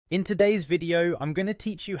In today's video, I'm going to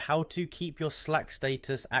teach you how to keep your Slack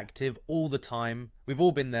status active all the time. We've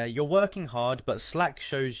all been there, you're working hard, but Slack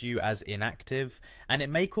shows you as inactive, and it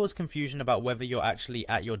may cause confusion about whether you're actually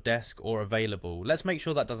at your desk or available. Let's make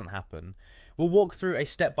sure that doesn't happen. We'll walk through a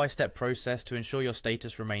step-by-step process to ensure your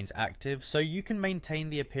status remains active, so you can maintain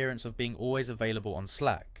the appearance of being always available on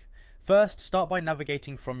Slack. First, start by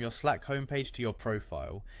navigating from your Slack homepage to your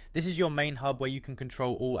profile. This is your main hub where you can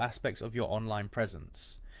control all aspects of your online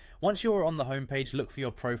presence. Once you are on the homepage, look for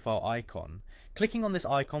your profile icon. Clicking on this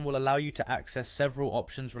icon will allow you to access several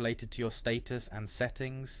options related to your status and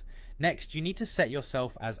settings. Next, you need to set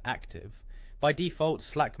yourself as active. By default,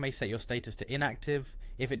 Slack may set your status to inactive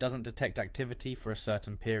if it doesn't detect activity for a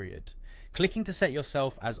certain period. Clicking to set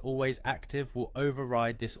yourself as always active will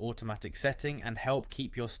override this automatic setting and help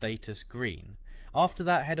keep your status green. After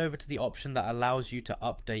that, head over to the option that allows you to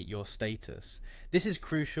update your status. This is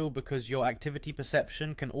crucial because your activity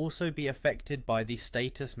perception can also be affected by the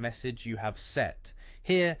status message you have set.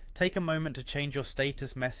 Here, take a moment to change your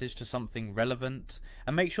status message to something relevant,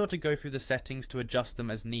 and make sure to go through the settings to adjust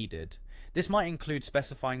them as needed. This might include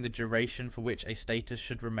specifying the duration for which a status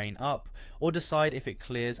should remain up, or decide if it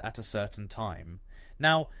clears at a certain time.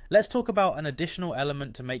 Now, let's talk about an additional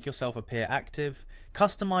element to make yourself appear active: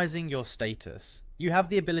 customizing your status. You have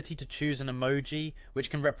the ability to choose an emoji which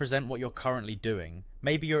can represent what you're currently doing.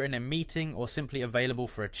 Maybe you're in a meeting or simply available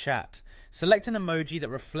for a chat. Select an emoji that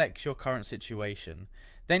reflects your current situation.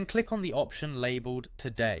 Then click on the option labeled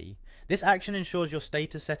Today. This action ensures your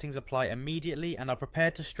status settings apply immediately and are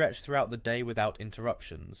prepared to stretch throughout the day without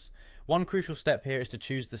interruptions. One crucial step here is to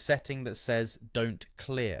choose the setting that says Don't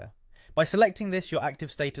Clear. By selecting this, your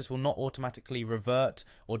active status will not automatically revert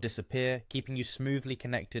or disappear, keeping you smoothly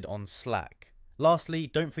connected on Slack. Lastly,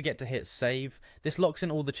 don't forget to hit save. This locks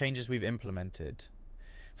in all the changes we've implemented.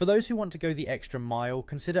 For those who want to go the extra mile,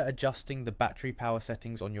 consider adjusting the battery power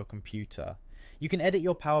settings on your computer. You can edit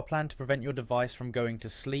your power plan to prevent your device from going to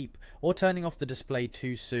sleep or turning off the display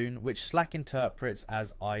too soon, which Slack interprets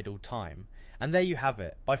as idle time. And there you have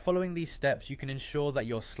it. By following these steps, you can ensure that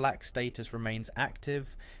your Slack status remains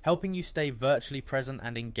active, helping you stay virtually present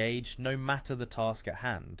and engaged no matter the task at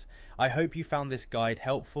hand. I hope you found this guide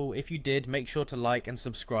helpful. If you did, make sure to like and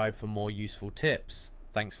subscribe for more useful tips.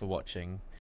 Thanks for watching.